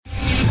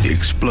The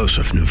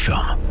explosive new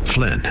film,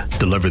 Flynn,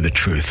 deliver the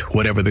truth,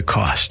 whatever the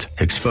cost,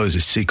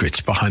 exposes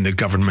secrets behind the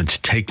government's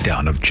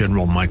takedown of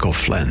General Michael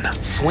Flynn.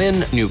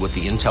 Flynn knew what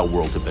the intel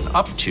world had been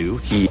up to.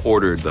 He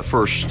ordered the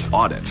first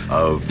audit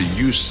of the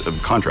use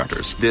of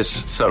contractors.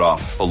 This set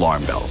off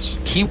alarm bells.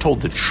 He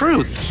told the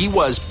truth. He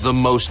was the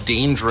most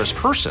dangerous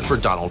person for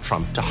Donald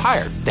Trump to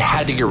hire. They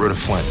had to get rid of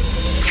Flynn.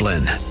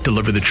 Flynn,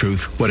 deliver the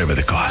truth, whatever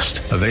the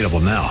cost. Available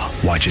now.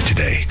 Watch it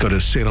today. Go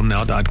to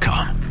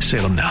salemnow.com.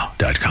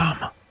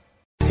 salemnow.com.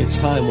 It's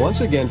time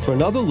once again for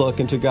another look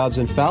into God's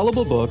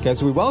infallible book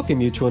as we welcome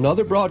you to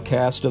another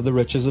broadcast of The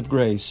Riches of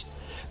Grace.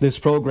 This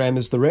program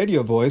is the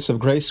radio voice of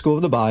Grace School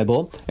of the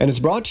Bible and is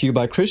brought to you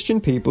by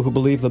Christian people who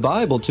believe the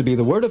Bible to be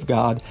the Word of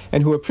God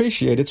and who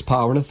appreciate its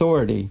power and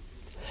authority.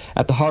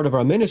 At the heart of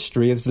our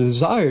ministry is the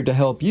desire to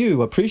help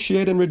you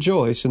appreciate and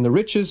rejoice in the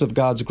riches of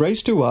God's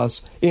grace to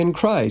us in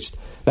Christ.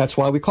 That's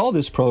why we call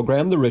this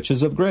program The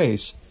Riches of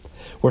Grace.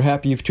 We're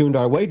happy you've tuned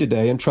our way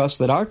today and trust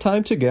that our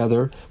time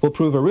together will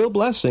prove a real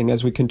blessing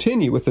as we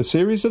continue with a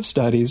series of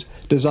studies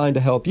designed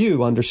to help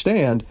you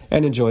understand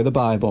and enjoy the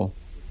Bible.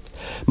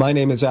 My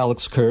name is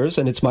Alex Kurz,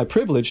 and it's my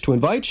privilege to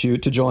invite you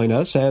to join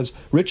us as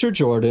Richard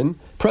Jordan,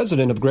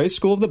 president of Grace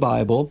School of the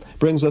Bible,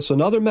 brings us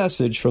another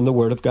message from the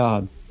Word of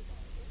God.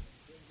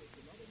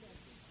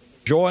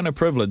 Joy and a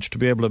privilege to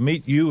be able to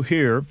meet you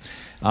here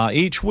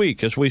each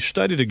week as we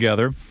study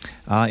together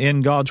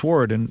in God's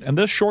Word. And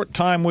this short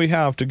time we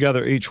have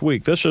together each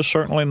week, this is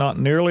certainly not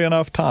nearly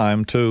enough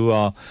time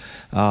to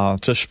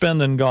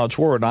spend in God's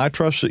Word. And I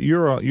trust that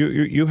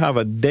you have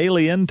a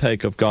daily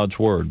intake of God's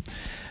Word.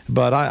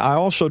 But I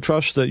also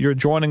trust that you're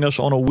joining us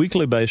on a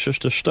weekly basis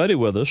to study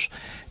with us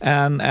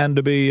and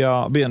to be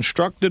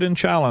instructed and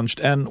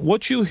challenged. And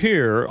what you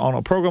hear on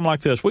a program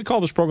like this, we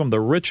call this program The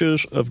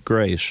Riches of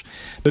Grace,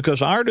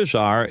 because our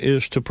desire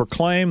is to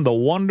proclaim the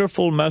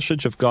wonderful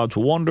message of God's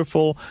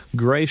wonderful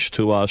grace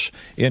to us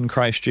in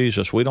Christ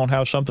Jesus. We don't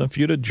have something for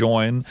you to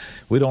join.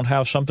 We don't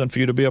have something for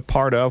you to be a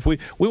part of. We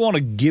want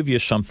to give you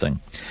something.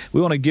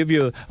 We want to give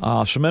you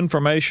some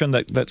information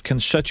that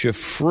can set you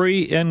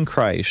free in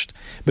Christ,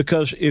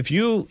 because if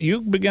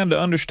you begin to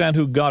understand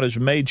who God has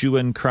made you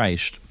in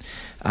Christ,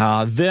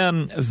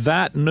 then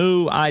that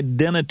new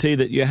identity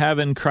that you have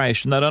in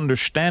Christ and that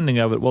understanding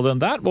of it, well, then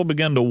that will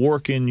begin to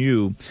work in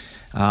you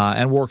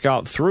and work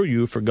out through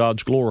you for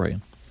God's glory.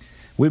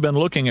 We've been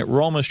looking at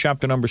Romans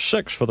chapter number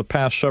 6 for the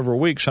past several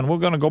weeks, and we're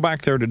going to go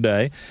back there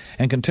today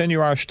and continue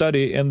our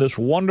study in this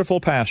wonderful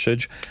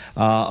passage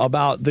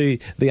about the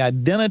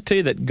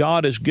identity that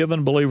God has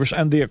given believers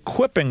and the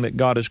equipping that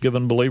God has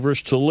given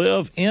believers to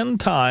live in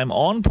time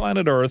on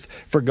planet Earth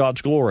for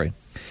God's glory.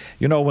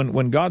 You know,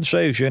 when God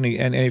saves you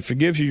and He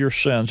forgives you your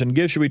sins and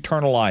gives you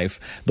eternal life,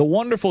 the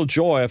wonderful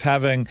joy of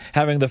having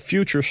the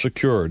future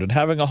secured and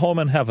having a home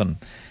in heaven.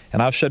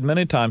 And I've said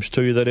many times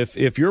to you that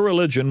if your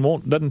religion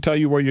doesn't tell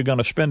you where you're going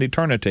to spend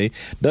eternity,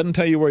 doesn't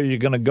tell you where you're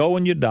going to go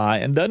when you die,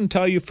 and doesn't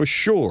tell you for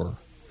sure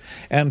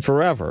and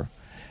forever,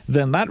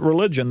 then that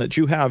religion that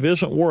you have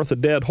isn't worth a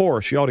dead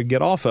horse. You ought to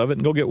get off of it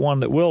and go get one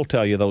that will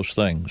tell you those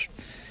things.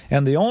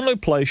 And the only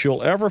place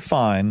you'll ever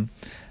find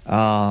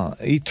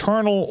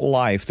eternal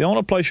life, the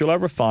only place you'll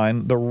ever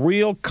find the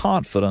real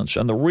confidence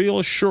and the real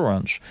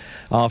assurance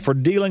for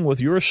dealing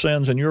with your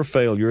sins and your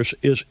failures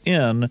is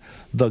in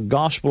the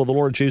gospel of the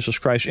Lord Jesus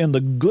Christ, in the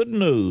good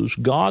news,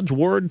 God's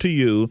word to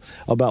you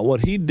about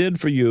what He did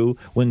for you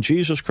when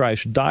Jesus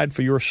Christ died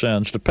for your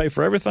sins to pay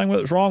for everything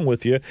that's wrong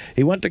with you.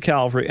 He went to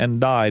Calvary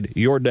and died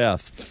your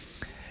death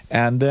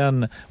and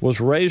then was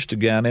raised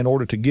again in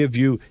order to give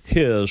you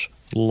His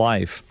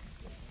life.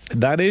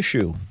 That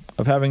issue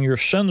of having your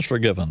sins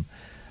forgiven.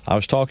 I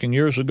was talking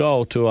years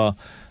ago to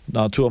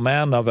a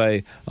man of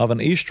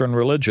an Eastern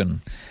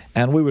religion,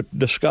 and we were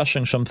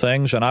discussing some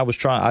things, and I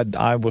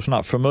was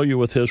not familiar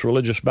with his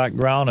religious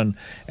background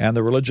and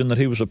the religion that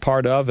he was a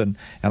part of, and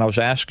I was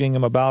asking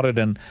him about it,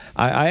 and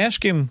I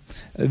asked him,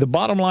 the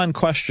bottom line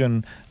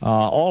question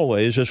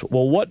always is,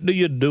 well, what do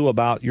you do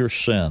about your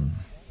sin?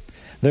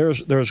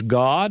 There's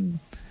God,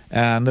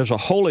 and there's a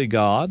holy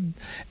God,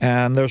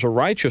 and there's a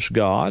righteous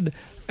God.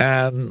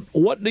 And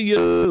what do you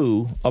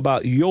do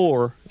about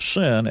your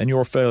sin and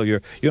your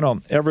failure? You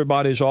know,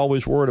 everybody's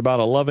always worried about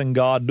a loving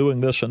God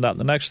doing this and that and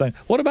the next thing.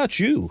 What about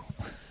you?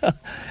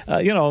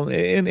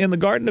 In the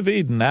Garden of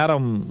Eden,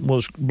 Adam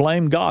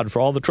blamed God for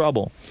all the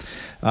trouble.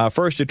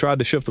 First, he tried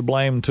to shift the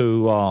blame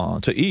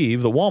to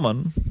Eve, the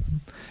woman.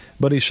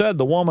 But he said,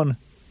 the woman,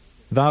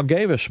 thou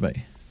gavest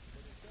me.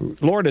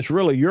 Lord, it's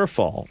really your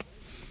fault.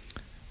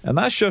 And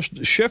that's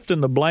just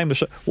shifting the blame to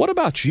say, what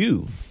about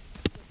you?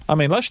 I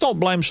mean, let's don't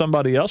blame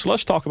somebody else.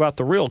 Let's talk about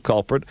the real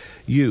culprit,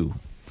 you,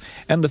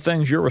 and the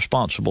things you're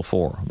responsible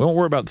for. We don't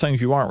worry about things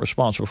you aren't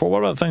responsible for. What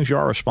about things you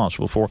are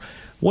responsible for?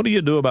 What do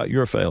you do about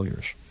your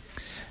failures?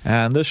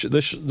 And this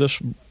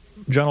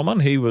gentleman,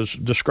 he was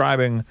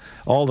describing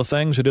all the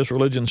things that his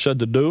religion said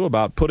to do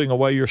about putting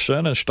away your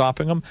sin and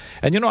stopping them.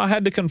 And, I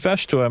had to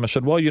confess to him. I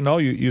said, well,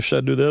 you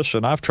said do this,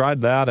 and I've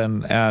tried that,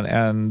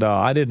 and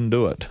I didn't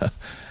do it.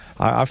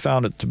 I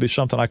found it to be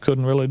something I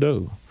couldn't really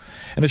do.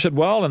 And he said,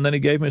 well, and then he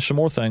gave me some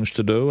more things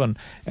to do, and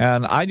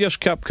I just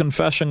kept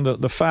confessing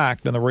the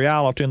fact and the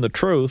reality and the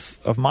truth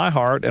of my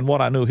heart, and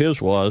what I knew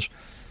his was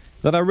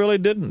that I really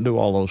didn't do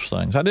all those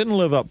things. I didn't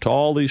live up to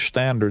all these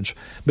standards,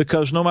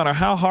 because no matter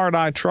how hard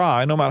I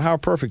try, no matter how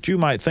perfect you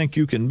might think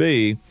you can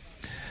be,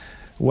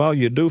 well,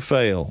 you do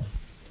fail.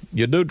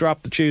 You do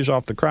drop the cheese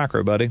off the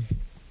cracker, buddy,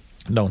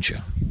 don't you?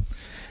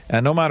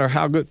 And no matter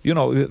how good,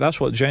 that's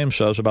what James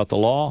says about the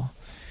law.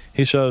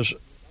 He says,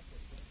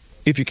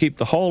 if you keep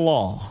the whole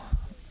law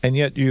and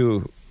yet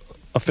you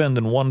offend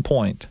in one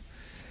point,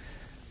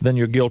 then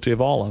you're guilty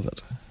of all of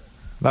it.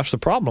 That's the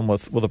problem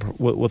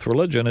with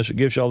religion, is it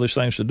gives you all these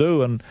things to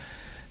do, and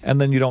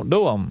then you don't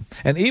do them.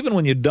 And even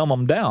when you dumb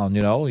them down,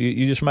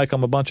 you just make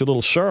them a bunch of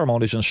little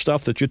ceremonies and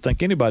stuff that you'd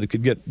think anybody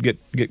could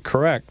get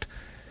correct.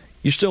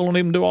 You still don't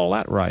even do all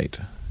that right,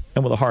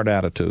 and with a hard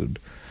attitude.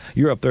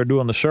 You're up there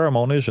doing the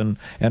ceremonies and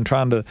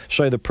trying to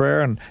say the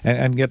prayer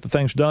and get the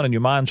things done, and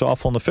your mind's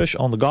off on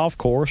the golf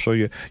course, or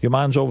your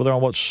mind's over there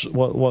on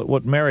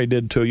what Mary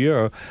did to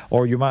you,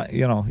 or you might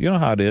you know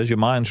how it is. Your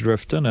mind's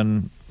drifting,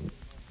 and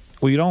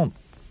you don't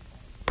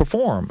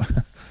perform.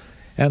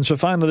 And so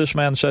finally, this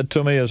man said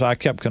to me, as I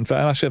kept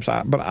confessing, I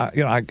said, "But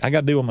I got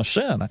to deal with my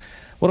sin.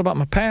 What about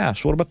my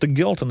past? What about the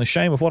guilt and the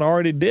shame of what I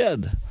already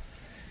did?"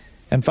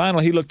 And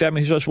finally, he looked at me.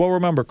 He says, "Well,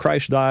 remember,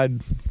 Christ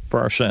died for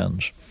our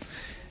sins."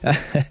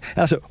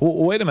 I said, well,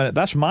 wait a minute,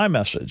 that's my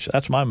message.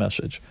 That's my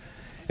message.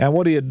 And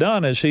what he had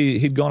done is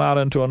he'd gone out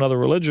into another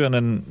religion,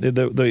 and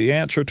the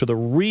answer to the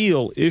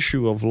real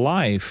issue of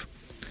life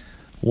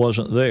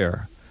wasn't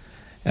there.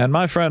 And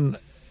my friend,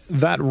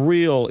 that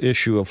real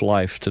issue of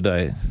life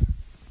today,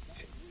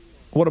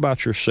 what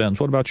about your sins?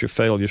 What about your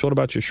failures? What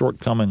about your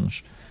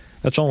shortcomings?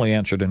 That's only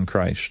answered in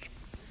Christ.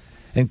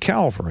 And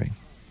Calvary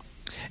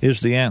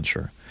is the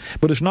answer.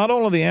 But it's not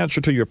only the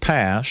answer to your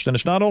past, and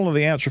it's not only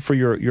the answer for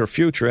your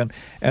future.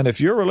 And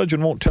if your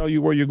religion won't tell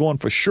you where you're going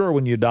for sure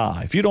when you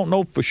die, if you don't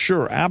know for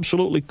sure,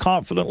 absolutely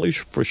confidently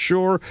for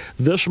sure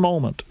this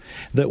moment,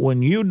 that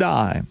when you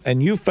die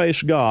and you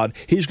face God,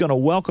 He's going to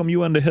welcome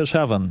you into His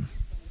heaven,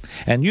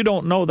 and you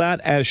don't know that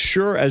as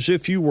sure as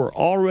if you were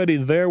already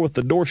there with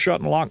the door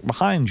shut and locked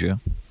behind you,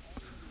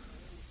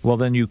 well,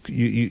 then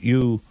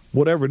you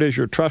whatever it is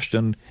you're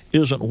trusting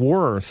isn't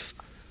worth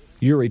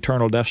your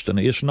eternal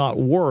destiny. It's not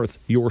worth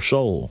your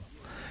soul.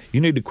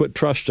 You need to quit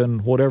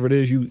trusting whatever it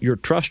is you're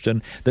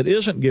trusting that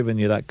isn't giving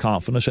you that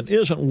confidence and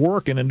isn't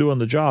working and doing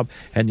the job,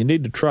 and you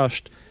need to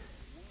trust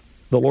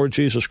the Lord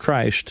Jesus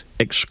Christ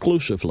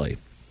exclusively.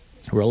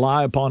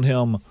 Rely upon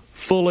Him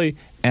fully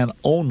and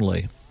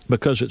only,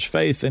 because it's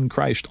faith in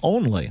Christ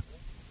only.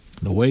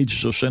 The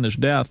wages of sin is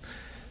death.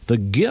 The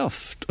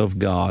gift of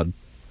God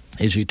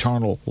is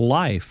eternal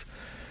life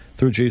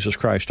through Jesus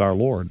Christ our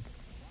Lord.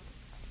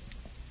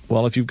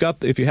 Well, if you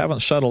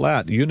haven't settled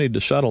that, you need to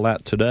settle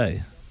that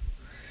today.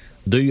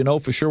 Do you know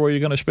for sure where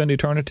you're going to spend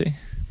eternity?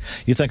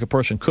 You think a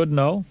person could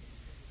know?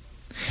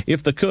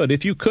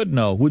 If you could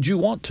know, would you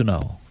want to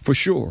know for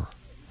sure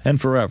and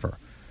forever?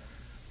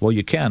 Well,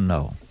 you can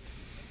know.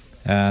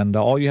 And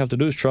all you have to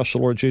do is trust the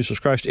Lord Jesus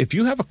Christ. If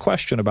you have a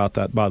question about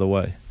that, by the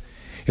way,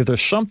 if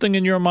there's something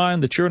in your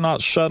mind that you're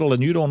not settled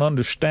and you don't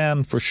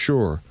understand for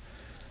sure,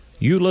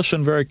 you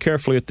listen very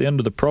carefully at the end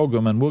of the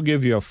program, and we'll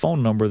give you a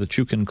phone number that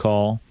you can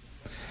call.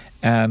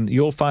 And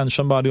you'll find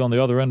somebody on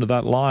the other end of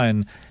that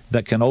line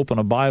that can open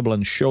a Bible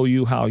and show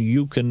you how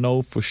you can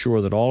know for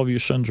sure that all of your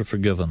sins are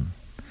forgiven,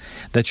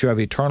 that you have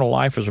eternal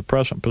life as a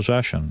present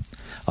possession,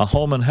 a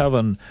home in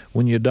heaven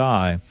when you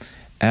die,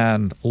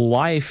 and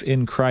life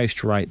in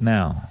Christ right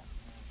now.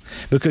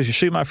 Because you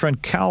see, my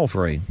friend,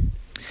 Calvary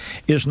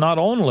is not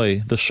only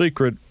the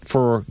secret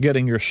for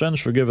getting your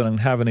sins forgiven and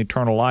having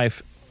eternal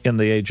life in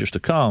the ages to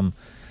come,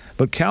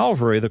 but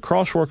Calvary, the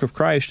cross work of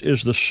Christ,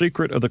 is the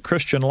secret of the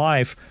Christian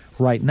life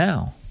right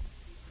now.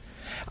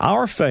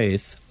 Our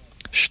faith,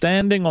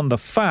 standing on the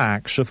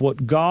facts of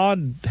what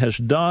God has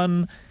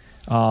done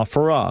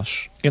for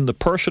us in the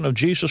person of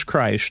Jesus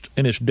Christ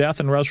in His death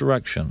and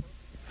resurrection,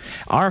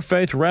 our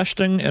faith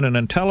resting in an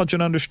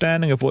intelligent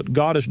understanding of what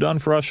God has done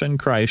for us in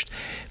Christ,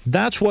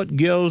 that's what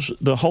gives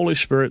the Holy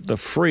Spirit the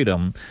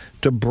freedom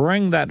to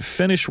bring that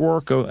finished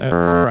work of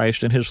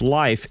Christ and His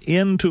life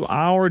into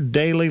our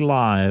daily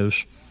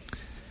lives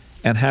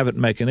and have it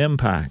make an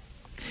impact.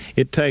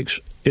 It takes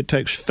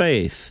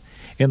faith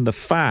in the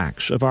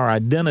facts of our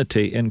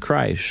identity in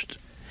Christ.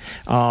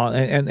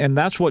 And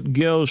that's what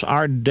gives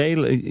our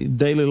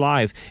daily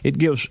life. It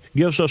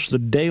gives us the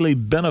daily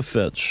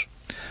benefits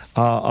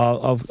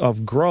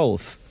of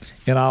growth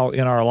in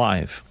our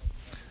life.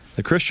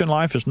 The Christian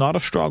life is not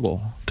a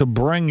struggle to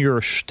bring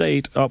your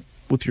state up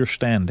with your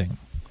standing.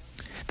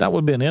 That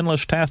would be an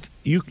endless task.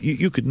 You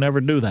could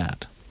never do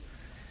that.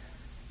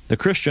 The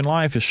Christian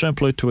life is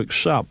simply to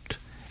accept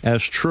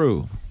as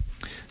true,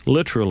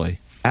 literally,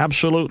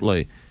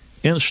 absolutely,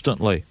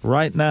 instantly,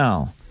 right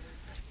now,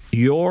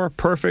 your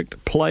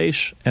perfect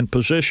place and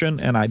position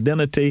and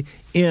identity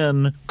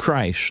in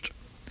Christ.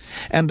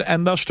 And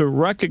thus to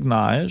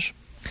recognize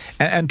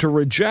and to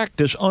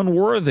reject as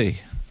unworthy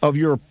of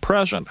your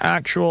present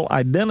actual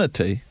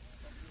identity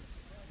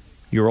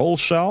your old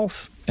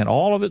self and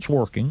all of its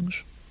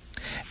workings,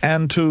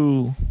 and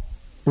to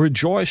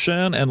rejoice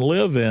in and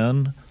live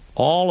in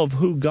all of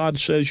who God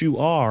says you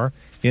are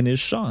in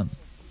His Son.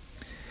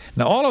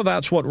 Now, all of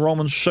that's what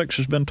Romans 6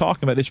 has been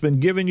talking about. It's been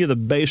giving you the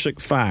basic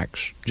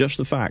facts, just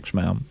the facts,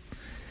 ma'am.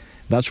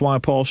 That's why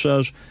Paul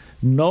says,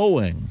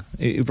 knowing.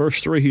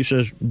 Verse 3, he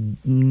says,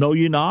 know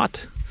ye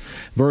not?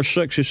 Verse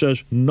 6, he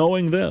says,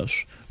 knowing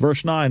this.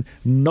 Verse 9,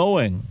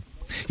 knowing.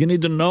 You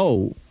need to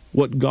know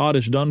what God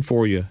has done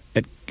for you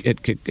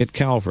at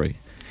Calvary,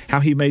 how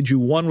He made you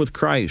one with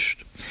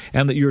Christ,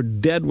 and that you're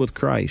dead with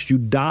Christ. You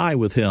die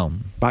with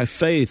Him by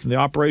faith in the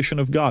operation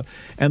of God,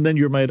 and then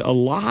you're made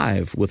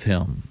alive with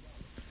Him.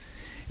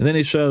 And then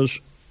he says,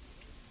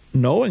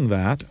 knowing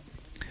that,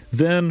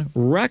 then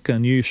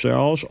reckon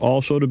yourselves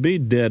also to be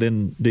dead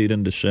indeed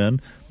unto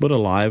sin, but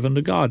alive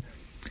unto God.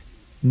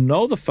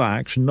 Know the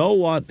facts, know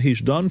what He's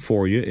done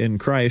for you in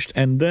Christ,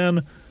 and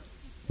then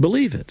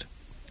believe it.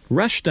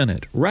 Rest in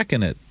it.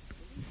 Reckon it.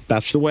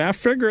 That's the way I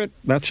figure it.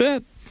 That's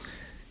it.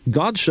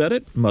 God said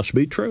it. Must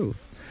be true.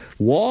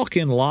 Walk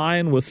in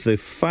line with the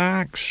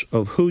facts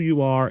of who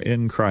you are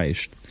in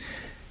Christ.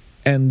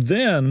 And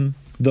then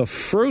the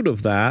fruit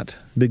of that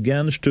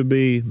begins to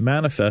be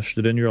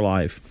manifested in your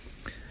life.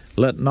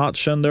 Let not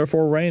sin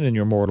therefore reign in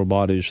your mortal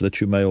bodies, that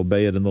you may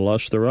obey it in the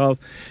lust thereof.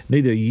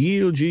 Neither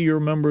yield ye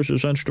your members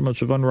as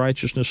instruments of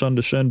unrighteousness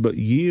unto sin, but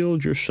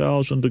yield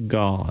yourselves unto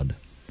God,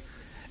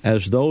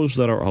 as those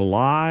that are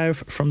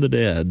alive from the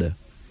dead,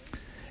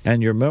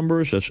 and your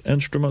members as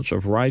instruments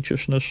of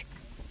righteousness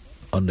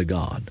unto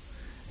God.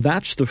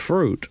 That's the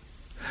fruit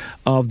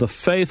of the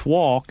faith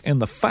walk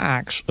and the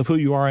facts of who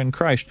you are in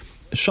Christ.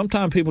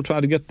 Sometimes people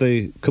try to get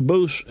the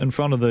caboose in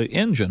front of the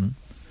engine.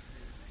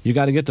 You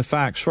got to get the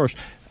facts first.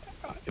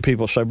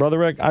 People say, Brother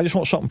Rick, I just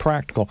want something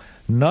practical.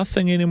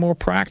 Nothing any more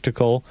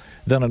practical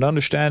than an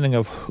understanding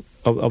of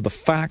the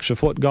facts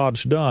of what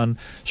God's done,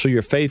 so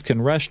your faith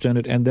can rest in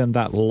it, and then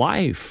that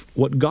life,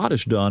 what God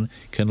has done,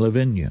 can live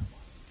in you.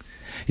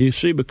 You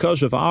see,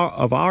 because of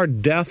our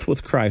death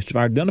with Christ, of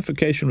our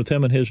identification with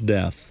Him and His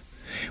death,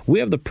 we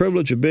have the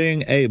privilege of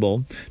being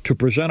able to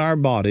present our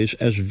bodies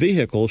as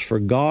vehicles for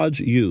God's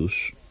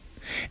use.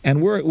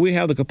 And we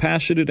have the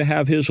capacity to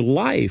have His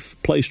life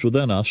placed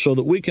within us so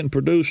that we can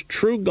produce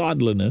true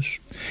godliness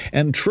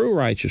and true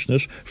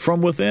righteousness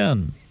from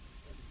within,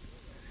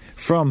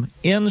 from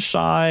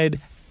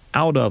inside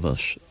out of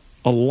us.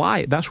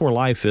 That's where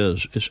life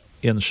is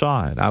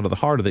inside, out of the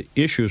heart of the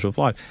issues of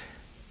life.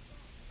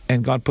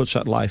 And God puts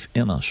that life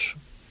in us.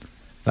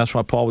 That's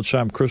why Paul would say,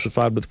 I'm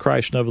crucified with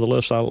Christ,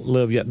 nevertheless I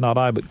live, yet not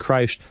I, but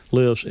Christ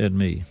lives in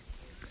me.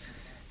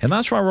 And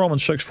that's why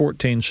Romans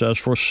 6:14 says,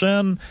 for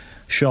sin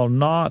shall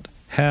not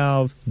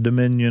have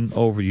dominion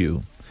over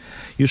you.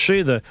 You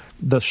see,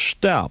 the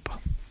step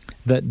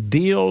that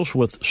deals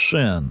with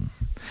sin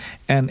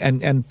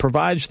and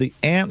provides the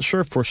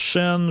answer for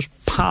sin's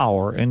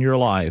power in your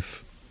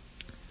life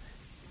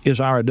is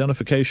our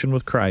identification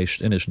with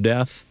Christ in His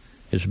death,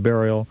 His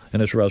burial,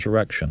 and His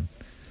resurrection.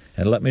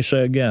 And let me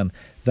say again,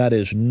 that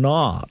is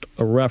not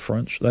a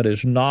reference, that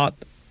is not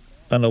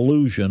an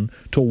allusion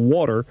to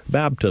water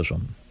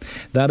baptism.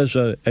 That is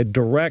a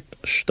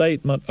direct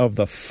statement of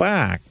the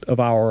fact of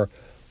our,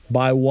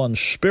 by one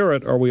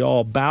Spirit are we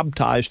all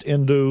baptized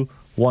into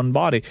one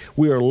body.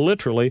 We are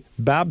literally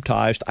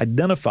baptized,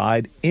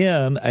 identified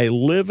in a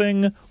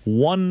living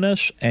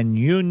oneness and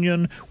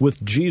union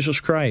with Jesus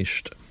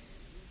Christ.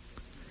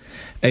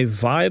 A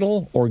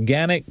vital,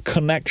 organic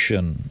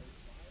connection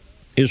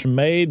is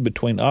made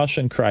between us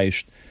and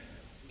Christ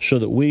so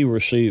that we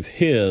receive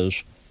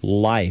His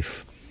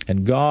life.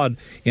 And God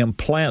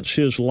implants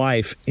His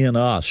life in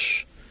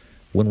us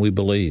when we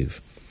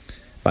believe,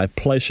 by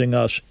placing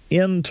us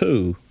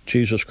into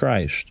Jesus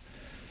Christ.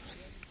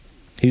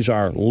 He's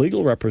our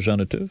legal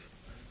representative,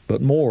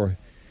 but more,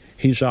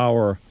 He's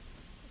our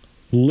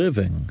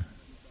living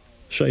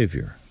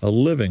Savior, a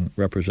living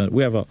representative.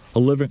 We have a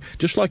living,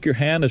 just like your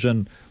hand is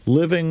in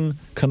living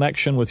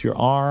connection with your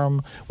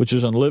arm, which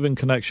is in living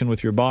connection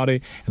with your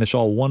body, and it's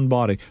all one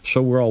body,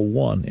 so we're all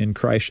one in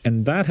Christ,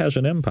 and that has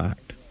an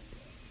impact.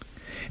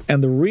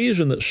 And the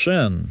reason that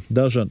sin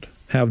doesn't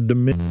have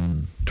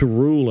dominion to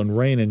rule and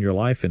reign in your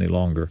life any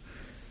longer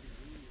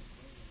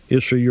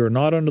is so you're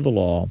not under the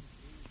law,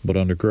 but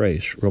under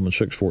grace, Romans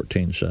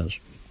 6:14 says.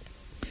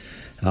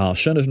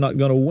 Sin is not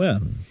going to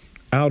win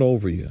out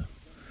over you.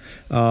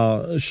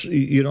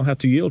 You don't have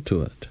to yield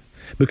to it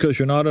because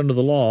you're not under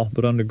the law,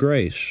 but under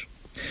grace.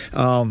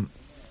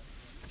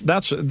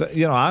 That's,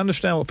 I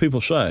understand what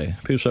people say.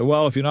 People say,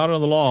 well, if you're not under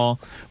the law,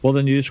 well,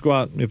 then you just go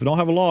out. If you don't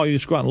have a law, you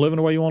just go out and live in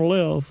the way you want to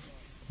live.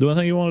 Do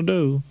anything you want to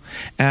do.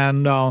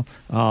 And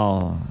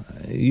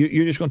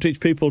you're just going to teach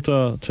people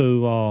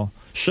to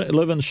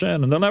live in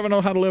sin, and they'll never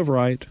know how to live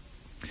right.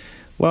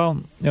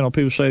 Well,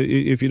 people say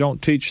if you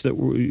don't teach that,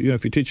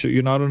 if you teach that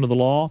you're not under the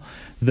law,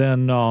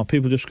 then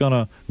people are just going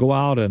to go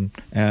out and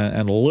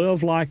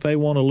live like they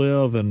want to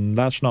live, and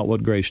that's not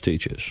what grace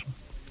teaches.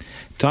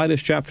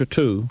 Titus chapter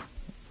 2,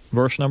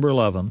 verse number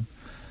 11,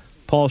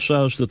 Paul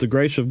says that the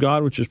grace of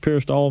God which has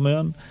pierced all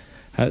men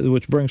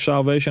which brings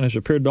salvation, has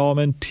appeared to all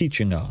men,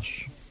 teaching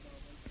us.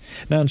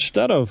 Now,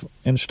 instead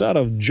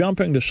of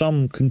jumping to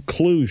some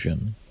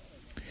conclusion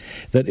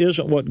that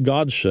isn't what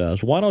God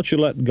says, why don't you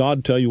let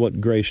God tell you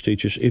what grace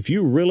teaches if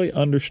you really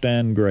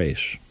understand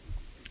grace?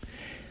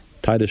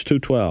 Titus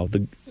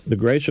 2:12, the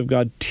grace of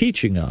God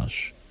teaching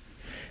us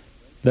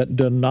that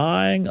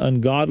denying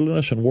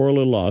ungodliness and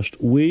worldly lust,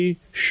 we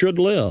should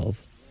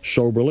live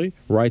soberly,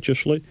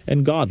 righteously,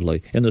 and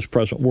godly in this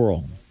present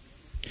world.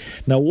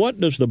 Now, what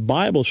does the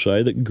Bible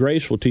say that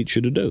grace will teach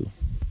you to do?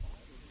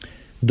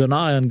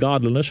 Deny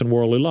ungodliness and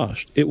worldly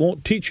lust. It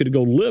won't teach you to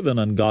go live in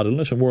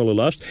ungodliness and worldly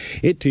lust.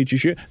 It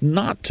teaches you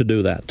not to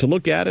do that, to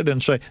look at it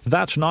and say,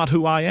 that's not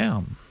who I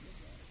am.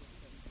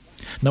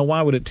 Now,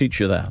 why would it teach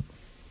you that?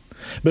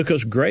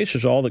 Because grace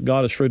is all that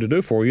God is free to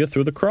do for you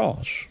through the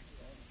cross.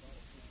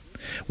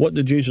 What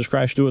did Jesus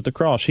Christ do at the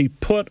cross? He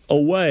put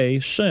away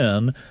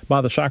sin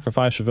by the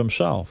sacrifice of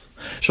himself.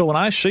 So when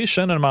I see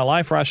sin in my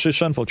life or I see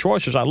sinful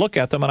choices, I look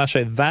at them and I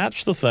say,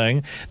 that's the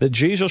thing that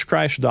Jesus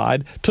Christ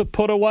died to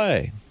put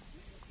away.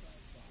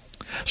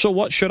 So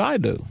what should I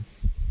do?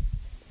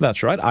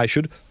 That's right, I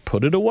should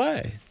put it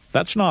away.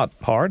 That's not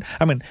hard.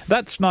 I mean,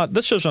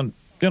 this isn't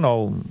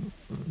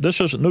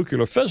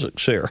nuclear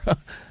physics here.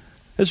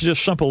 This is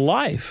just simple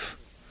life.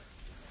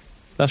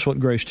 That's what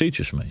grace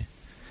teaches me.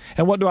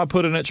 And what do I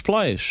put in its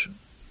place?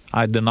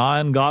 I deny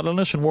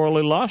ungodliness and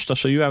worldly lust. I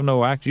say, you have no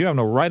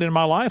right in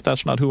my life.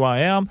 That's not who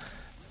I am.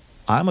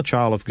 I'm a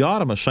child of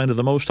God. I'm a saint of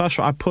the Most High.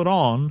 So I put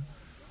on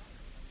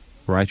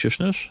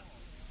righteousness.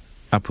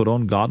 I put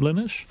on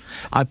godliness.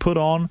 I put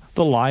on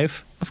the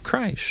life of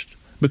Christ,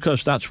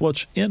 because that's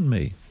what's in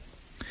me.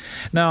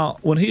 Now,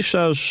 when he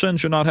says sin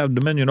shall not have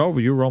dominion over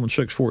you, Romans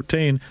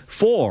 6:14,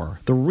 for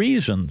the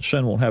reason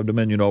sin won't have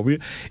dominion over you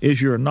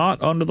is you're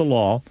not under the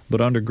law, but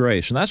under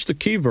grace. And that's the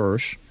key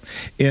verse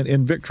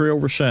in victory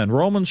over sin.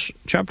 Romans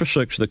chapter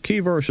 6, the key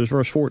verse is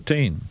verse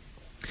 14.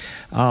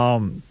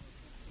 I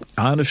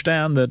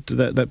understand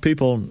that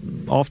people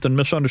often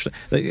misunderstand.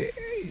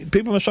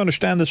 People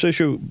misunderstand this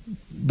issue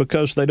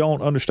because they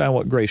don't understand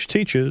what grace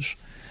teaches,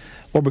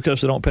 or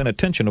because they don't pay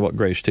attention to what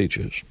grace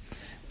teaches.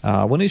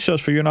 When he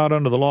says, for you're not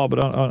under the law,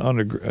 but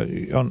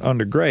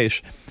under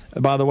grace,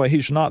 by the way,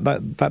 he's not,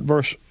 that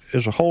verse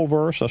is a whole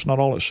verse. That's not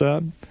all it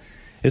said.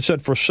 It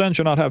said, for sin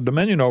shall not have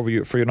dominion over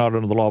you, for you're not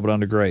under the law, but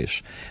under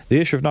grace. The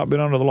issue of not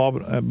being under the law,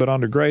 but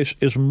under grace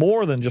is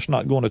more than just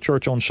not going to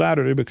church on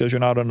Saturday because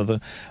you're not under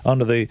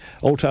the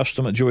Old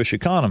Testament Jewish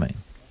economy.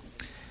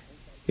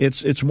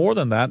 It's more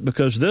than that,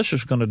 because this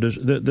is going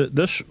to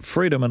this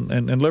freedom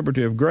and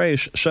liberty of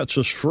grace sets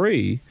us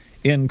free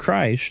in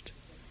Christ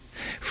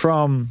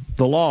from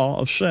the law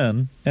of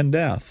sin and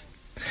death.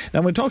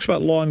 Now, when he talks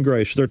about law and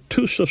grace, there are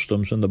two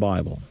systems in the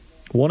Bible.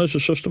 One is a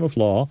system of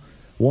law.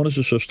 One is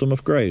a system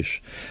of grace.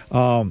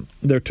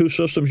 There are two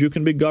systems you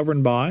can be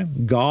governed by.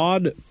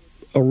 God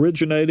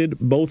originated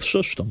both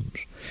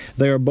systems.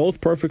 They are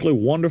both perfectly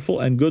wonderful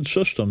and good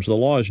systems. The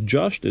law is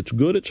just, it's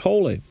good, it's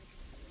holy.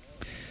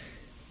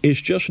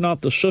 It's just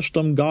not the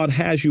system God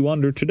has you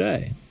under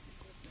today.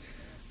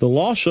 The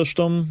law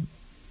system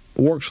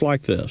works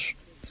like this.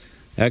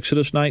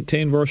 Exodus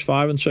 19, verse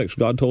 5 and 6,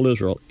 God told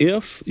Israel,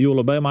 if you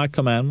will obey my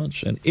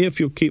commandments and if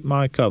you'll keep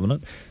my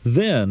covenant,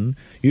 then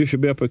you shall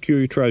be a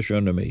peculiar treasure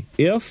unto me.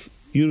 If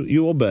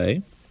you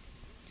obey,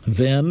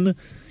 then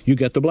you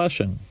get the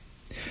blessing.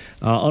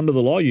 Under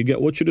the law, you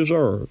get what you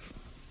deserve.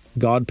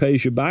 God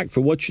pays you back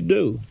for what you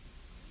do.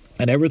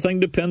 And everything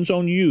depends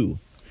on you.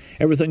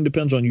 Everything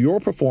depends on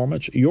your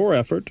performance, your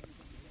effort,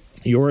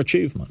 your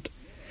achievement.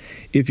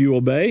 If you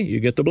obey, you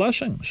get the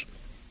blessings.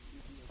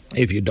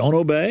 If you don't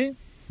obey,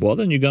 well,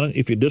 then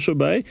if you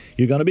disobey,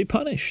 you're going to be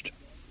punished.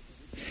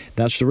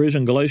 That's the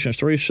reason Galatians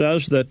 3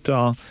 says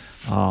that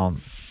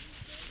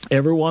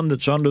everyone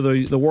that's under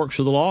the works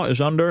of the law is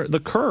under the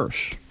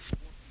curse.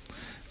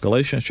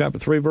 Galatians chapter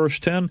 3, verse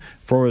 10,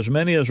 for as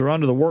many as are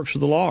under the works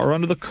of the law are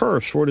under the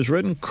curse. For it is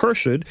written,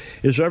 cursed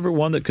is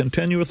everyone that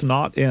continueth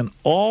not in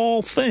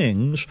all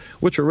things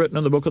which are written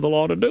in the book of the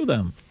law to do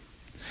them.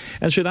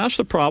 And see, that's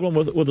the problem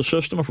with a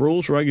system of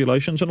rules,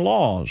 regulations, and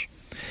laws,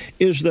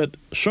 is that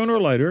sooner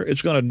or later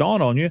it's going to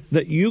dawn on you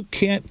that you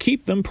can't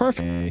keep them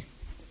perfectly.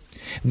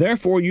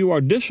 Therefore, you are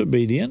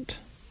disobedient,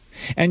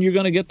 and you're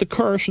going to get the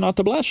curse, not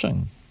the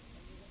blessing.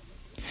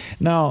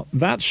 Now,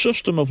 that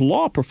system of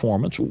law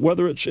performance,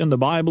 whether it's in the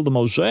Bible, the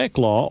Mosaic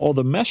law, or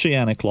the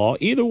Messianic law,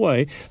 either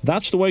way,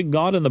 that's the way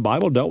God in the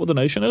Bible dealt with the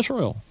nation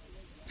Israel.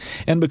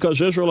 And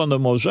because Israel under the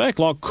Mosaic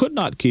law could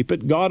not keep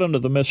it, God under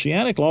the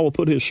Messianic law will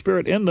put His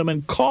Spirit in them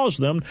and cause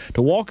them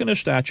to walk in His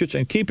statutes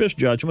and keep His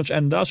judgments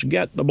and thus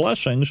get the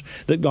blessings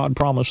that God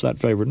promised that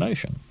favored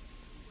nation.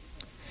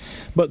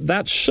 But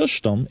that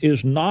system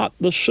is not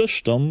the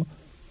system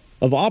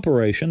of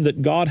operation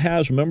that God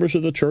has members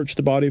of the church,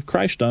 the body of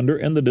Christ, under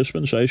in the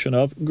dispensation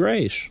of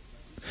grace.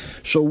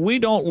 So we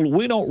don't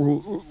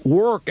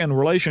work in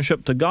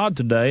relationship to God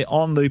today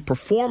on the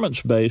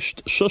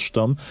performance-based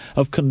system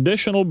of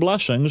conditional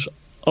blessings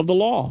of the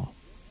law.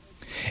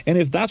 And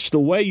if that's the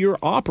way you're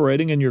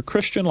operating in your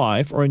Christian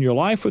life, or in your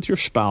life with your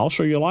spouse,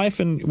 or your life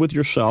with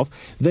yourself,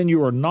 then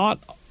you are not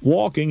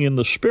walking in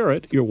the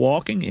Spirit, you're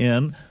walking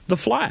in the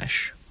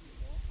flesh.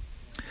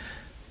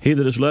 He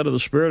that is led of the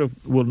Spirit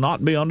will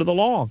not be under the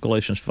law,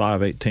 Galatians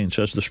 5:18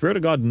 says. The Spirit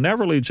of God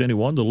never leads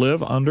anyone to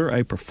live under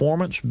a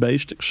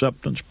performance-based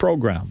acceptance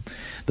program.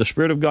 The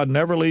Spirit of God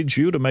never leads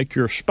you to make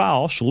your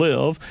spouse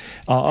live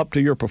up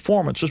to your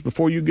performances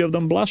before you give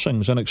them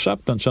blessings and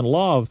acceptance and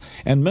love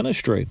and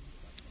ministry.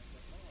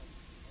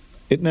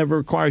 It never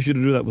requires you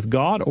to do that with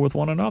God or with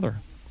one another.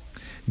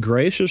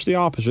 Grace is the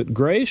opposite.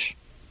 Grace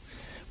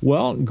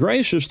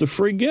is the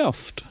free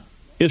gift.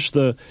 It's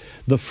the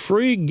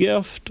free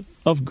gift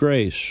of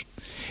grace.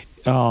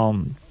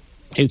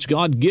 It's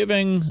God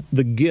giving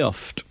the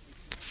gift.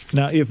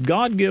 Now, if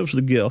God gives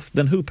the gift,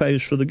 then who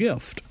pays for the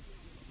gift?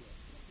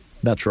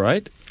 That's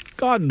right,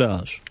 God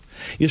does.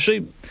 You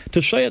see,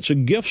 to say it's a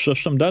gift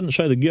system doesn't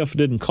say the gift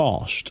didn't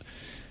cost.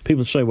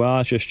 People say, well,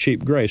 that's just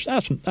cheap grace.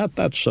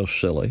 That's so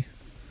silly.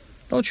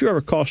 Don't you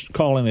ever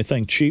call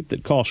anything cheap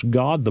that costs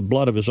God the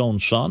blood of His own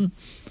Son?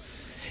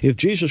 If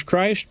Jesus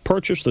Christ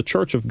purchased the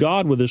church of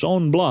God with His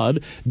own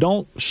blood,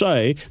 don't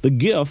say the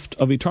gift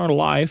of eternal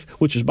life,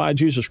 which is by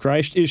Jesus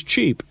Christ, is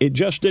cheap. It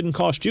just didn't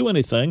cost you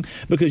anything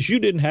because you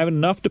didn't have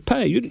enough to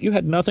pay. You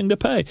had nothing to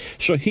pay.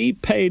 So He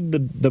paid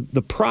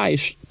the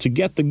price to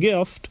get the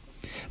gift,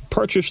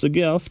 purchase the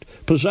gift,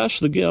 possess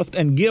the gift,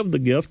 and give the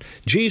gift.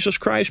 Jesus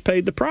Christ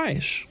paid the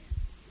price.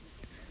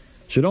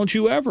 So don't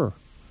you ever.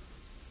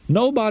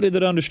 Nobody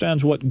that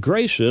understands what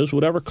grace is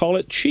would ever call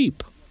it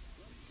cheap,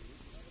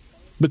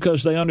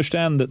 because they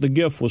understand that the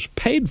gift was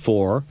paid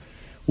for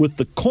with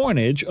the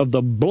coinage of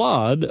the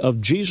blood of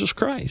Jesus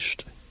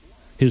Christ,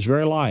 His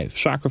very life,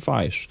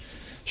 sacrificially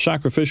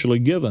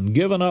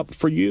given up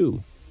for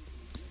you.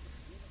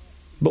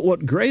 But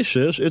what grace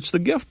is, it's the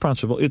gift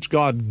principle. It's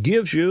God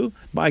gives you,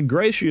 by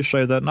grace you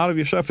say that, not of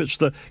yourself. It's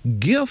the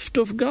gift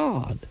of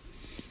God.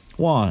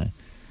 Why?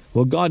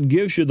 Well, God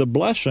gives you the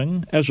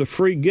blessing as a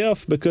free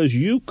gift because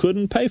you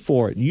couldn't pay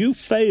for it. You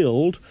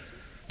failed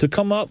to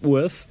come up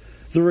with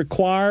the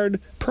required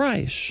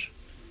price.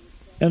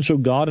 And so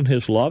God, in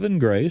His love and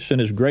grace,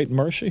 and His great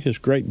mercy, His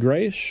great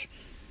grace,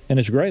 and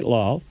His great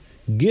love,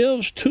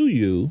 gives to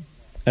you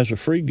as a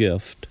free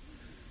gift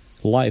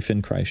life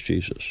in Christ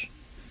Jesus.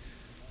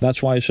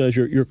 That's why He says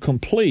you're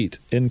complete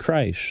in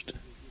Christ.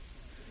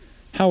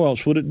 How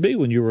else would it be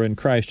when you were in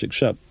Christ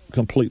except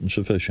complete and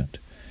sufficient?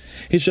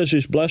 He says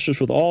He's blessed us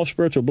with all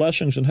spiritual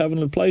blessings in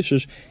heavenly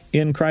places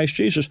in Christ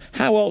Jesus.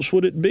 How else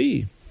would it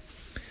be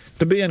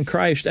to be in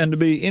Christ and to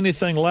be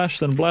anything less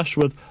than blessed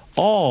with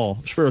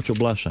all spiritual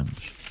blessings?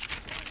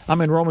 I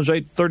mean, Romans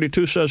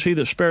 8:32 says, He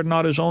that spared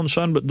not His own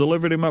Son, but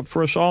delivered Him up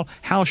for us all,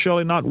 how shall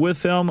He not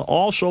with Him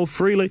also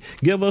freely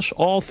give us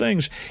all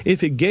things?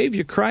 If He gave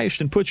you Christ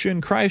and put you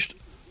in Christ,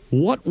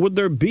 what would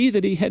there be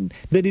that He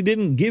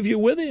didn't give you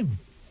with Him?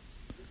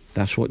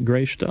 That's what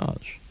grace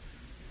does.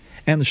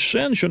 And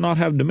sin shall not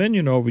have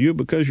dominion over you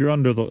because you're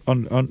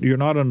you're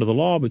not under the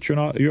law, but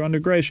you're under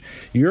grace.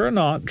 You're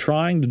not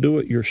trying to do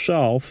it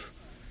yourself.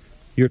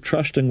 You're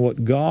trusting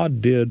what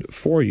God did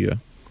for you.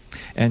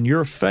 And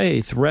your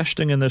faith,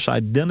 resting in this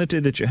identity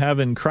that you have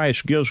in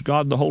Christ, gives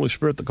God the Holy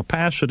Spirit the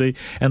capacity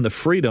and the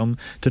freedom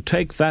to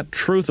take that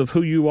truth of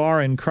who you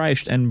are in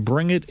Christ and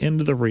bring it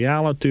into the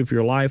reality of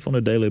your life on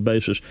a daily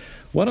basis.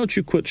 Why don't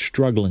you quit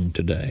struggling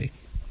today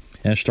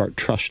and start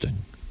trusting?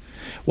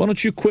 Why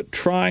don't you quit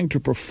trying to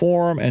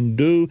perform and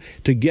do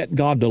to get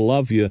God to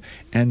love you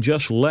and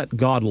just let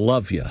God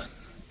love you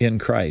in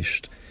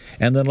Christ?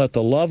 And then let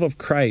the love of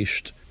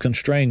Christ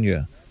constrain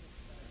you.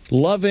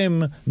 Love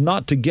Him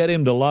not to get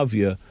Him to love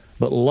you,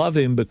 but love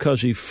Him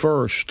because He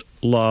first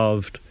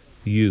loved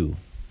you.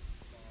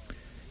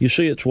 You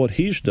see, it's what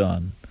He's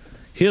done,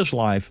 His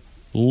life,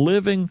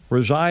 living,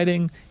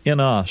 residing in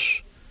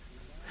us.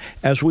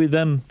 As we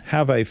then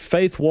have a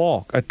faith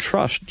walk, a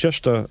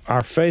trust,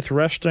 our faith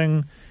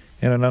resting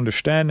in an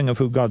understanding of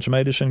who God's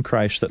made us in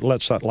Christ that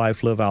lets that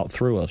life live out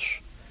through us.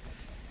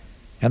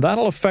 And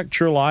that'll affect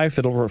your life.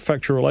 It'll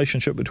affect your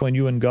relationship between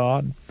you and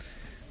God,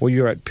 where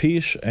you're at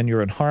peace and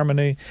you're in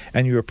harmony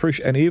and you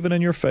appreciate, and even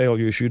in your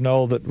failures, you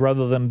know that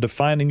rather than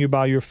defining you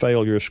by your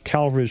failures,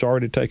 Calvary's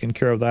already taken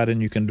care of that,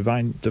 and you can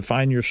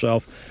define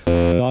yourself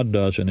God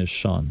does in His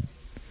Son.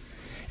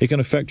 It can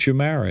affect your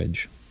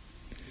marriage,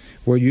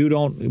 where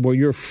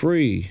you're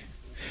free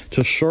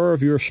to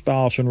serve your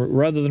spouse, and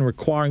rather than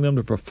requiring them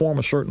to perform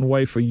a certain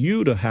way for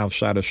you to have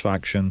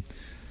satisfaction,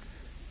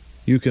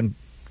 you can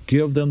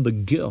give them the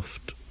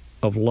gift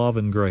of love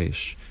and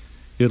grace.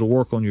 It'll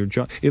work on your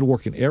job. It'll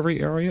work in every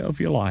area of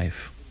your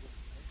life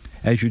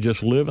as you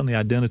just live in the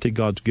identity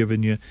God's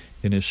given you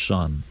in His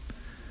Son.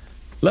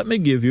 Let me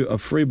give you a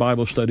free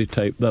Bible study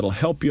tape that'll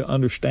help you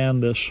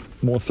understand this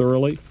more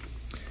thoroughly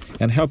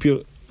and help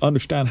you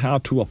understand how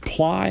to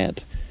apply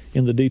it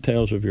in the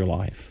details of your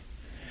life.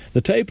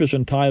 The tape is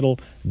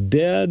entitled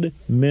Dead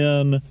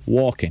Men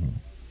Walking.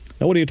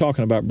 Now, what are you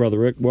talking about, Brother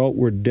Rick? Well,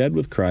 we're dead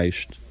with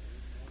Christ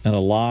and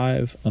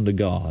alive unto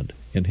God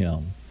in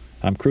Him.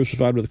 I'm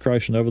crucified with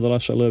Christ,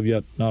 nevertheless I live,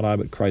 yet not I,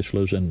 but Christ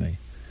lives in me.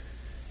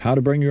 How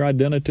to bring your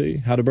identity,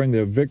 how to bring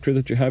the victory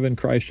that you have in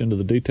Christ into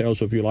the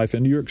details of your life,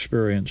 into your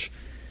experience,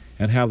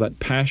 and have that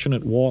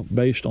passionate walk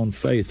based on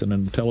faith and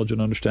an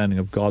intelligent understanding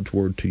of God's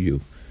Word to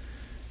you.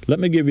 Let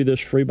me give you this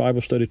free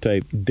Bible study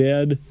tape,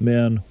 Dead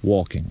Men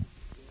Walking.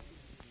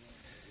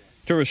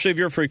 To receive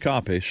your free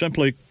copy,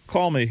 simply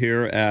call me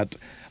here at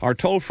our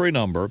toll-free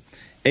number,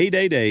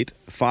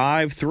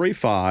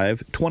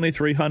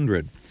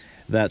 888-535-2300.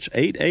 That's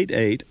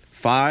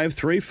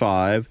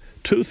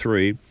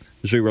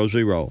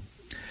 888-535-2300.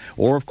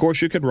 Or, of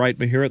course, you can write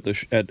me here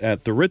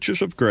at the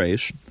Riches of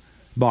Grace,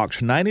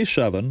 Box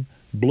 97,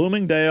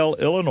 Bloomingdale,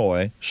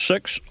 Illinois,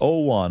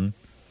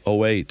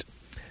 60108.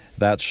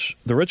 That's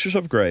the Riches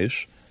of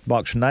Grace,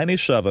 Box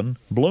 97,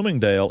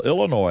 Bloomingdale,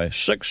 Illinois,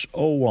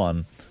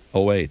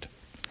 60108.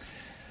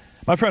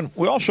 My friend,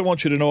 we also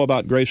want you to know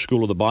about Grace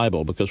School of the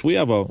Bible, because we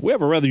have a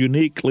rather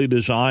uniquely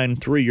designed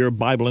 3-year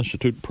Bible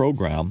Institute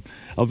program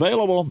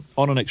available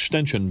on an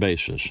extension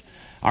basis.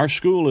 Our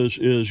school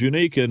is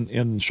unique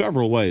in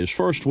several ways.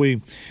 First,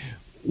 we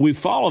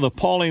follow the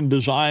Pauline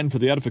design for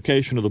the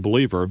edification of the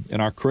believer in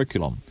our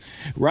curriculum.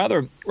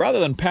 Rather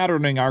than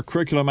patterning our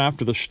curriculum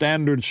after the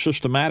standard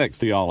systematic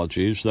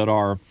theologies that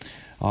are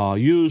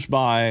used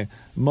by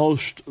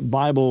most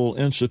Bible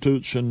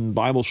institutes and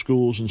Bible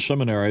schools and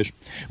seminaries,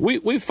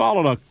 we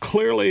followed a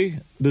clearly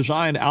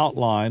designed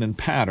outline and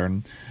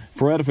pattern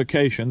for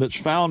edification that's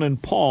found in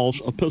Paul's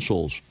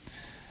epistles.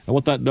 And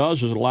what that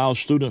does is it allows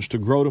students to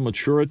grow to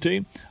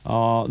maturity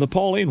the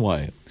Pauline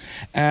way,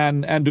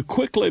 and to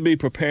quickly be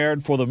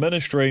prepared for the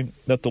ministry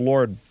that the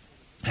Lord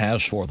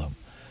has for them.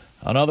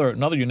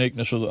 Another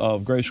uniqueness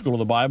of Grace School of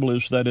the Bible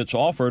is that it's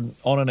offered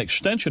on an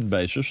extension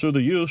basis through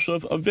the use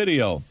of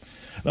video.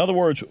 In other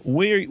words,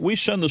 we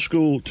send the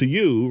school to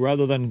you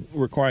rather than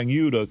requiring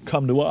you to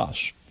come to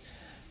us.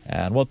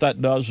 And what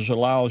that does is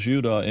allows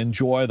you to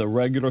enjoy the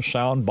regular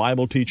sound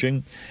Bible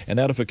teaching and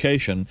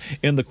edification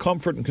in the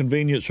comfort and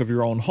convenience of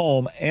your own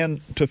home, and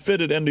to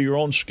fit it into your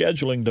own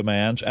scheduling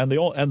demands and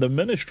the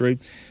ministry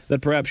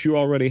that perhaps you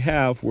already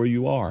have where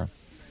you are.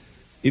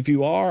 If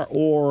you are,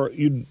 or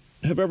you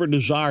have ever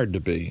desired to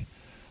be,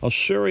 a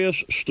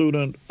serious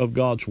student of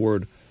God's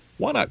Word,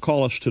 why not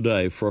call us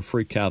today for a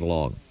free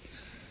catalog?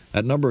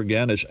 That number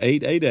again is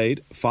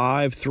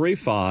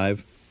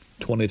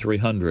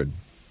 888-535-2300.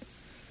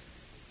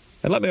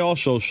 And let me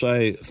also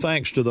say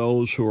thanks to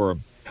those who are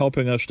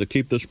helping us to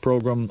keep this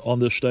program on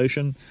this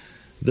station.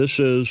 This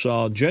is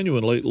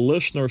genuinely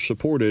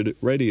listener-supported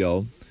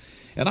radio,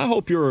 and I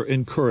hope you're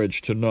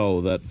encouraged to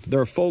know that there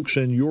are folks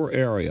in your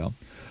area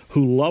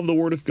who love the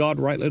Word of God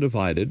rightly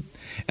divided,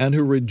 and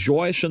who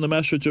rejoice in the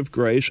message of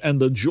grace and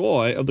the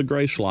joy of the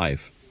grace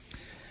life.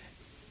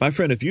 My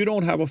friend, if you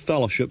don't have a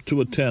fellowship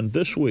to attend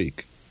this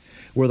week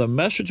where the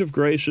message of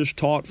grace is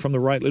taught from the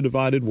rightly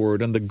divided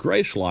Word and the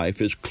grace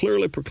life is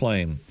clearly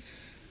proclaimed,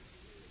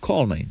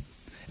 call me,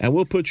 and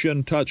we'll put you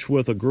in touch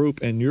with a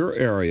group in your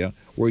area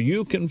where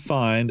you can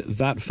find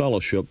that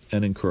fellowship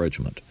and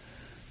encouragement.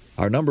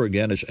 Our number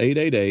again is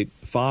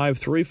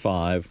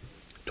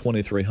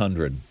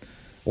 888-535-2300.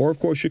 Or,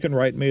 of course, you can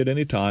write me at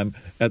any time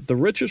at the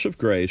Riches of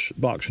Grace,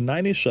 Box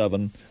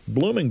 97,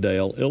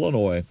 Bloomingdale,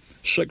 Illinois,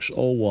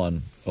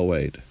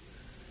 60108.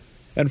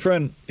 And,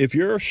 friend, if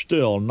you're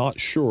still not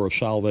sure of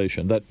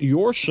salvation, that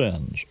your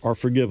sins are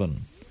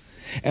forgiven,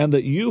 and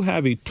that you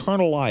have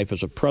eternal life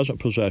as a present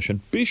possession,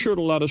 be sure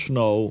to let us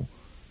know,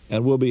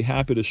 and we'll be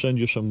happy to send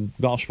you some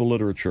gospel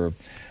literature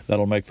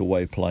that'll make the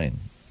way plain.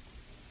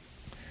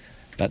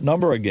 That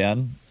number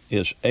again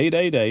is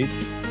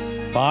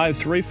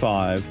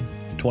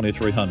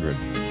 888-535-2300.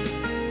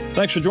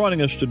 Thanks for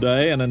joining us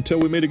today, and until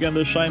we meet again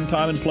this same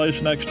time and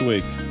place next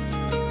week,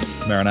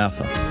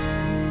 Maranatha.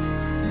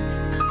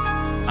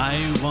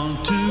 I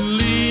want to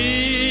live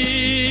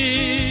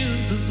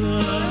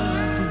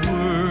above the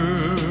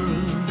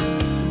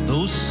world,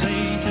 though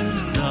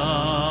Satan's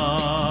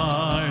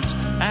darts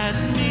at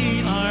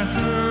me are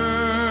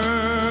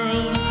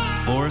hurled,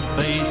 for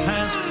faith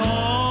has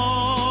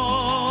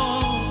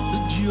called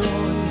the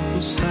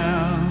joyful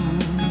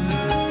sound,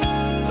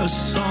 a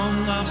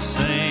song of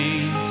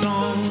saints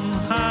on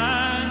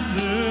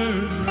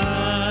higher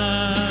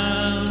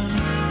ground.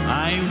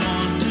 I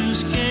want to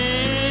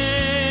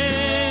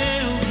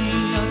scale the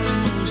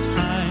utmost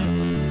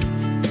height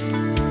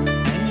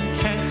and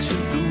catch a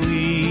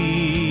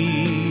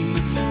gleam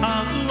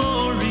of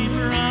glory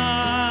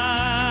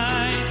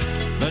bright,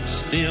 but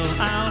still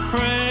I'll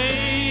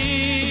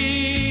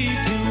pray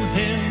to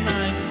Him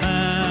I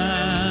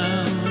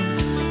found.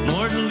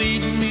 Lord,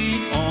 lead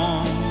me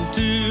on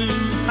to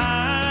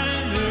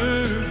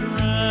higher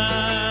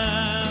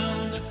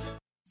ground.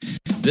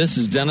 This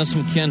is Dennis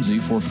McKenzie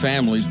for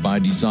Families by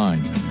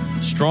Design.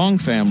 Strong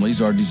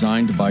families are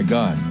designed by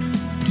God.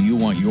 Do you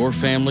want your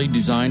family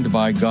designed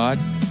by God?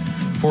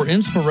 For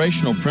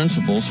inspirational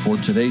principles for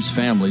today's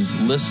families,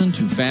 listen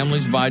to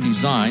Families by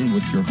Design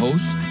with your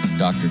hosts,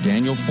 Dr.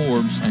 Daniel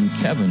Forbes and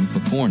Kevin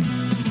Pokorny.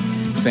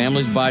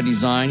 Families by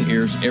Design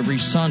airs every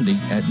Sunday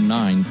at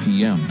 9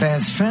 p.m.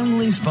 That's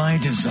Families by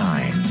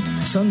Design,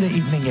 Sunday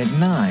evening at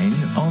 9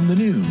 on the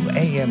new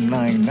AM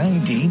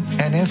 990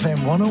 and FM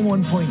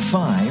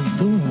 101.5,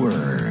 The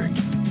Word.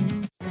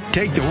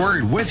 Take the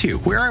Word with you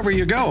wherever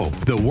you go.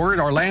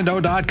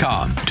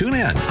 TheWordOrlando.com. Tune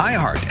in,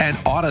 iHeart, and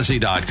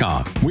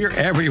Odyssey.com. We're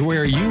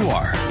everywhere you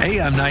are.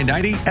 AM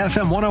 990,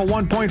 FM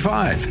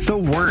 101.5. The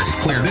Word,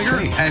 where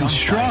bigger and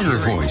stronger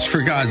voice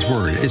for God's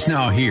Word is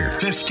now here.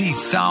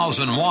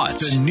 50,000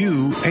 watts. The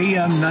new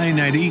AM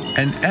 990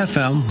 and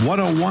FM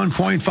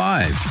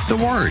 101.5. The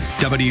Word,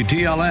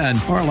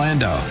 WTLN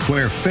Orlando,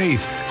 where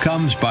faith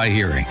comes by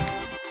hearing.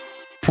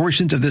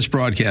 Portions of this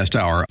broadcast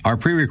hour are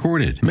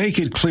pre-recorded. Make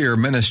It Clear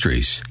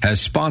Ministries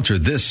has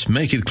sponsored this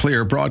Make It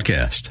Clear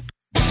broadcast.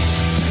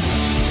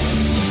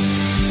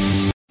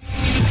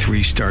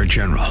 3-star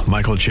General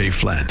Michael J.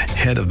 Flynn,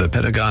 head of the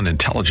Pentagon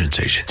Intelligence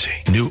Agency,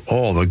 knew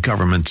all the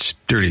government's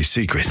dirty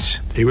secrets.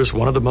 He was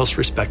one of the most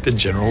respected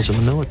generals in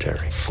the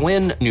military.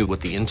 Flynn knew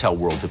what the intel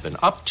world had been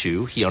up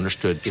to. He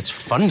understood its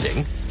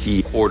funding.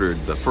 He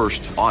ordered the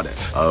first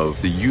audit of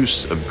the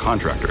use of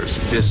contractors.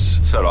 This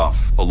set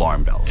off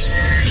alarm bells.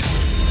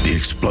 The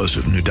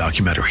explosive new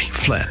documentary,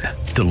 Flynn,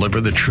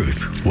 Deliver the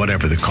Truth,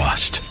 Whatever the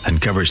Cost,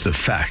 uncovers the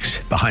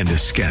facts behind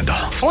this scandal.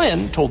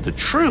 Flynn told the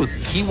truth.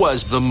 He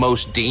was the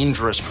most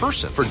dangerous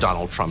person for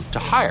Donald Trump to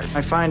hire.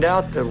 I find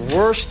out the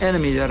worst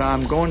enemy that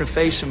I'm going to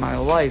face in my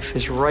life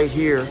is right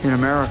here in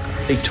America.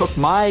 They took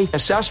my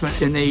assessment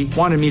and they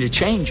wanted me to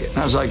change it. And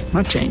I was like, I'm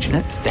not changing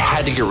it. They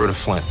had to get rid of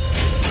Flynn.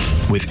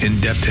 With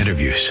in-depth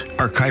interviews,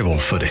 archival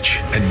footage,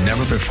 and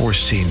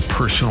never-before-seen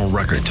personal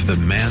records of the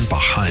man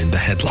behind the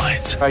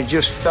headlines. I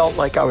just felt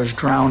like I was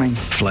drowning.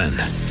 Flynn,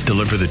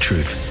 Deliver the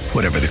Truth,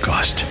 Whatever the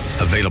Cost.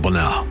 Available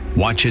now.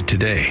 Watch it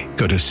today.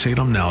 Go to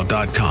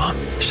salemnow.com.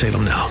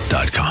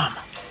 salemnow.com.